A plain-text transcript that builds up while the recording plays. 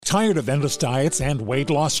Tired of endless diets and weight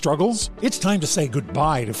loss struggles? It's time to say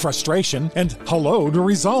goodbye to frustration and hello to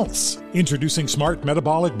results. Introducing Smart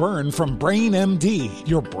Metabolic Burn from Brain MD,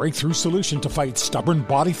 your breakthrough solution to fight stubborn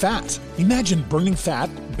body fat. Imagine burning fat,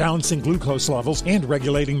 balancing glucose levels, and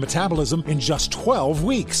regulating metabolism in just 12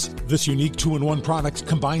 weeks. This unique 2-in-1 product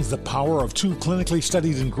combines the power of 2 clinically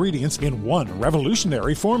studied ingredients in one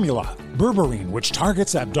revolutionary formula. Berberine, which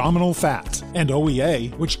targets abdominal fat, and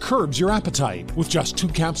OEA, which curbs your appetite. With just 2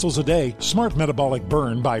 capsules a day, Smart Metabolic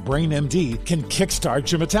Burn by Brain MD can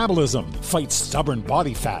kickstart your metabolism, fight stubborn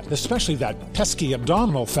body fat, especially that pesky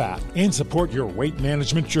abdominal fat, and support your weight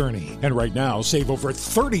management journey. And right now, save over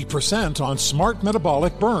 30% on Smart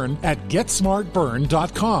Metabolic Burn at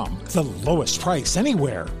GetSmartBurn.com. The lowest price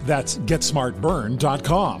anywhere. That's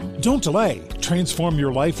GetSmartBurn.com. Don't delay. Transform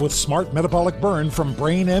your life with Smart Metabolic Burn from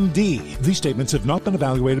Brain MD. These statements have not been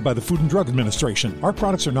evaluated by the Food and Drug Administration. Our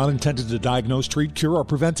products are not intended to diagnose, treat, cure, or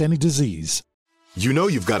prevent any disease. You know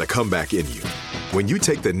you've got a comeback in you. When you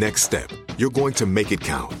take the next step, you're going to make it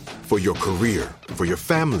count. For your career, for your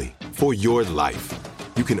family, for your life.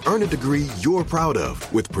 You can earn a degree you're proud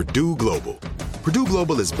of with Purdue Global. Purdue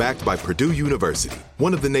Global is backed by Purdue University,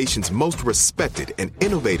 one of the nation's most respected and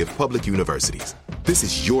innovative public universities. This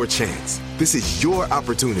is your chance. This is your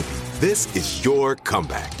opportunity. This is your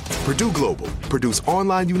comeback. Purdue Global, Purdue's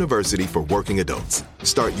online university for working adults.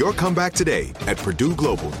 Start your comeback today at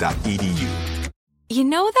purdueglobal.edu. You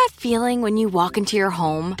know that feeling when you walk into your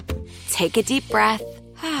home, take a deep breath,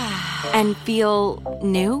 and feel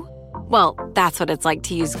new? Well, that's what it's like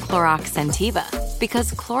to use Clorox Scentiva.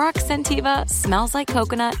 Because Clorox Scentiva smells like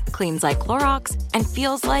coconut, cleans like Clorox, and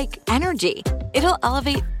feels like energy. It'll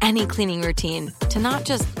elevate any cleaning routine to not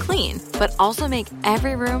just clean, but also make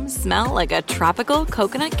every room smell like a tropical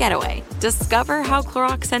coconut getaway. Discover how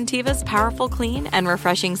Clorox Scentiva's powerful clean and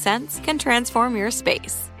refreshing scents can transform your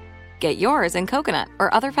space. Get yours in coconut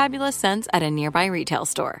or other fabulous scents at a nearby retail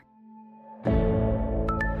store.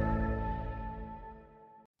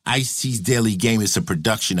 Ice-T's Daily Game is a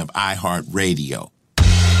production of iHeartRadio.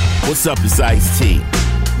 What's up, it's Ice-T.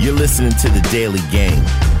 You're listening to The Daily Game,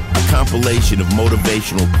 a compilation of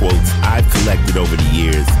motivational quotes I've collected over the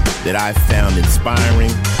years that I've found inspiring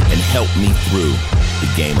and helped me through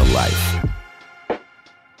the game of life.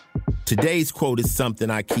 Today's quote is something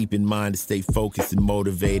I keep in mind to stay focused and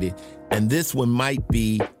motivated, and this one might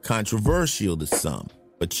be controversial to some,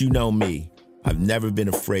 but you know me. I've never been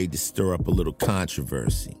afraid to stir up a little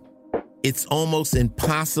controversy. It's almost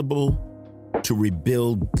impossible to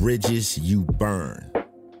rebuild bridges you burn.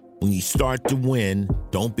 When you start to win,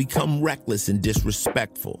 don't become reckless and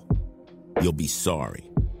disrespectful. You'll be sorry.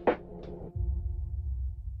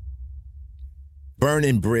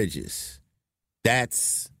 Burning bridges.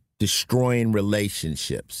 That's destroying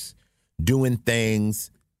relationships, doing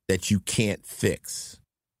things that you can't fix.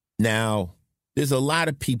 Now, there's a lot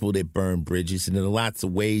of people that burn bridges, and there are lots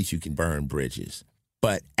of ways you can burn bridges.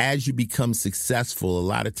 But as you become successful, a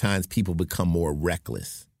lot of times people become more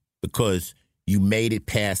reckless because you made it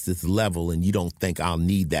past this level and you don't think I'll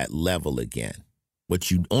need that level again. What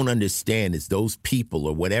you don't understand is those people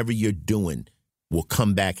or whatever you're doing will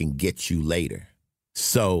come back and get you later.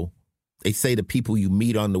 So they say the people you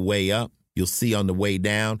meet on the way up, you'll see on the way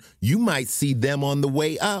down. You might see them on the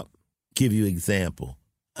way up. Give you an example.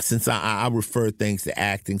 Since I refer things to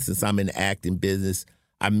acting, since I'm in the acting business,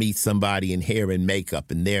 I meet somebody in hair and makeup,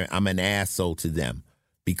 and I'm an asshole to them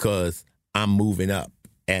because I'm moving up,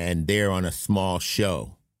 and they're on a small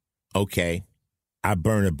show. Okay, I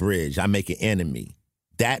burn a bridge. I make an enemy.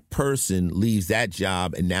 That person leaves that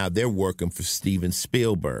job, and now they're working for Steven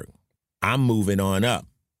Spielberg. I'm moving on up,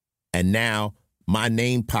 and now my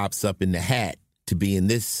name pops up in the hat to be in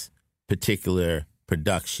this particular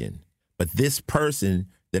production. But this person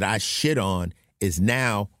that I shit on is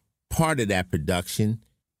now part of that production,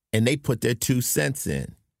 and they put their 2 cents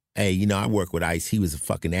in. Hey, you know, I work with Ice. He was a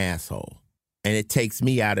fucking asshole. And it takes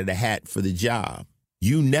me out of the hat for the job.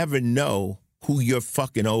 You never know who you're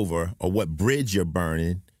fucking over or what bridge you're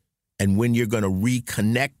burning and when you're going to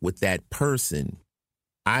reconnect with that person.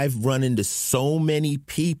 I've run into so many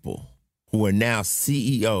people who are now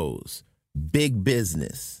CEOs, big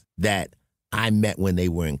business, that I met when they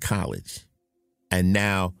were in college. And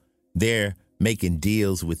now they're making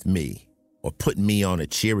deals with me or putting me on a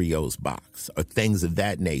Cheerios box or things of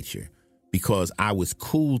that nature because I was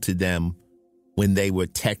cool to them when they were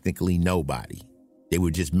technically nobody. They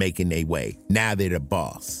were just making their way. Now they're the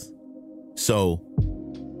boss. So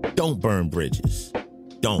don't burn bridges.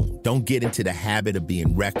 Don't get into the habit of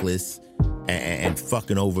being reckless and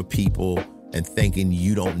fucking over people and thinking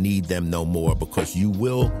you don't need them no more, because you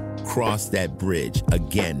will cross that bridge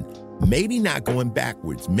again. Maybe not going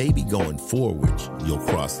backwards, maybe going forwards. You'll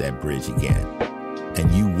cross that bridge again, and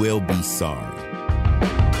you will be sorry.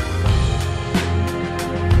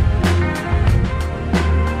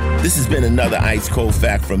 This has been another Ice Cold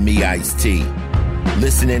Fact from me, Ice-T.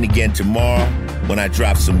 Listen in again tomorrow when I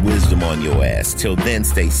drop some wisdom on your ass. Till then,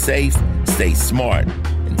 stay safe, stay smart,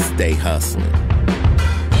 and stay hustling.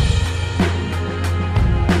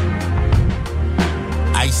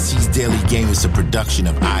 Ice-T's Daily Game is a production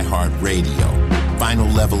of iHeartRadio, Final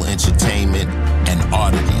Level Entertainment, and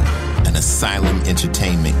Oddity, an Asylum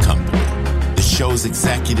Entertainment company. The show's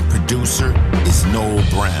executive producer is Noel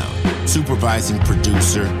Brown. Supervising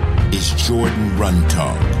producer is Jordan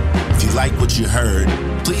Runtagh. If you like what you heard,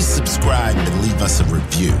 please subscribe and leave us a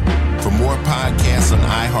review. For more podcasts on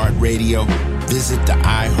iHeartRadio, visit the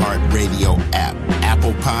iHeartRadio app,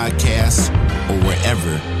 Apple Podcasts, or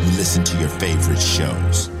wherever you listen to your favorite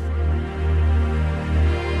shows.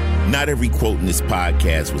 Not every quote in this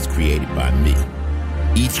podcast was created by me.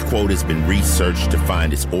 Each quote has been researched to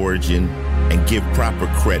find its origin and give proper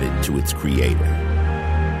credit to its creator.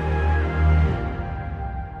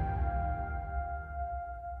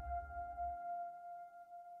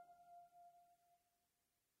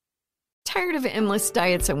 Tired of endless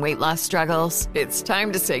diets and weight loss struggles? It's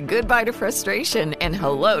time to say goodbye to frustration and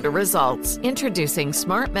hello to results. Introducing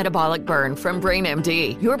Smart Metabolic Burn from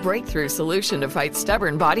BrainMD, your breakthrough solution to fight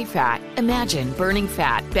stubborn body fat. Imagine burning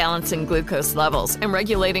fat, balancing glucose levels, and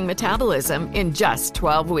regulating metabolism in just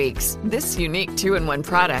 12 weeks. This unique 2-in-1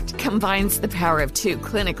 product combines the power of 2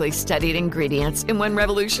 clinically studied ingredients in one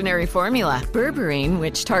revolutionary formula. Berberine,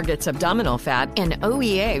 which targets abdominal fat, and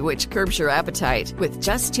OEA, which curbs your appetite. With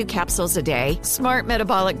just 2 capsules a day, Smart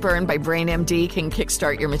Metabolic Burn by BrainMD can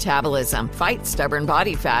kickstart your metabolism, fight stubborn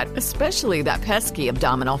body fat, especially that pesky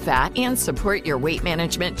abdominal fat, and support your weight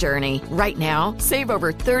management journey. Right now, save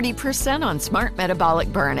over 30% on Smart Metabolic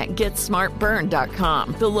Burn at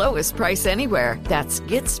GetSmartBurn.com. The lowest price anywhere. That's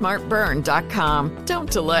GetSmartBurn.com.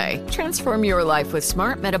 Don't delay. Transform your life with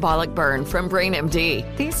Smart Metabolic Burn from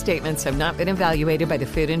BrainMD. These statements have not been evaluated by the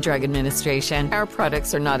Food and Drug Administration. Our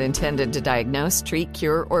products are not intended to diagnose, treat,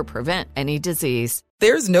 cure, or prevent any disease.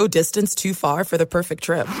 There's no distance too far for the perfect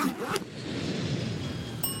trip.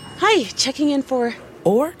 Hi, checking in for...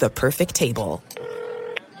 Or the perfect table.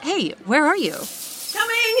 Hey, where are you?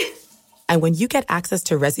 Coming! And when you get access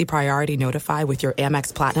to Resi Priority Notify with your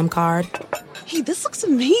Amex Platinum card... Hey, this looks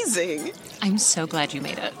amazing. I'm so glad you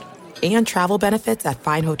made it. And travel benefits at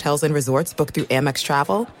fine hotels and resorts booked through Amex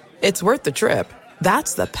Travel, it's worth the trip.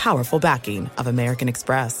 That's the powerful backing of American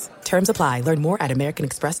Express. Terms apply. Learn more at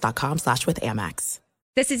americanexpress.com/withAmex.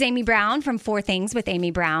 This is Amy Brown from 4 Things with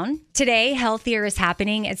Amy Brown. Today, Healthier is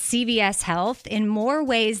happening at CVS Health in more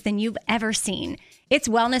ways than you've ever seen. It's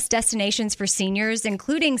wellness destinations for seniors,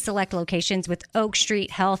 including select locations with Oak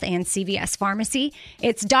Street Health and CVS Pharmacy.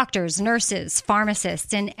 It's doctors, nurses,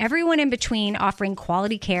 pharmacists, and everyone in between offering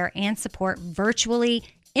quality care and support virtually,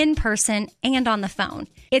 in person, and on the phone.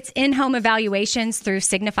 It's in-home evaluations through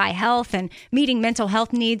Signify Health and meeting mental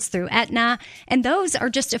health needs through Aetna. And those are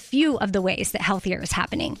just a few of the ways that Healthier is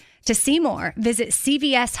happening. To see more, visit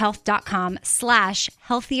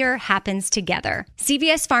cvshealth.com/healthier happens together.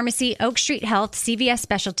 CVS Pharmacy, Oak Street Health, CVS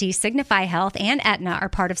Specialty, Signify Health, and Aetna are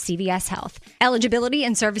part of CVS Health. Eligibility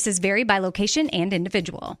and services vary by location and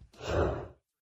individual.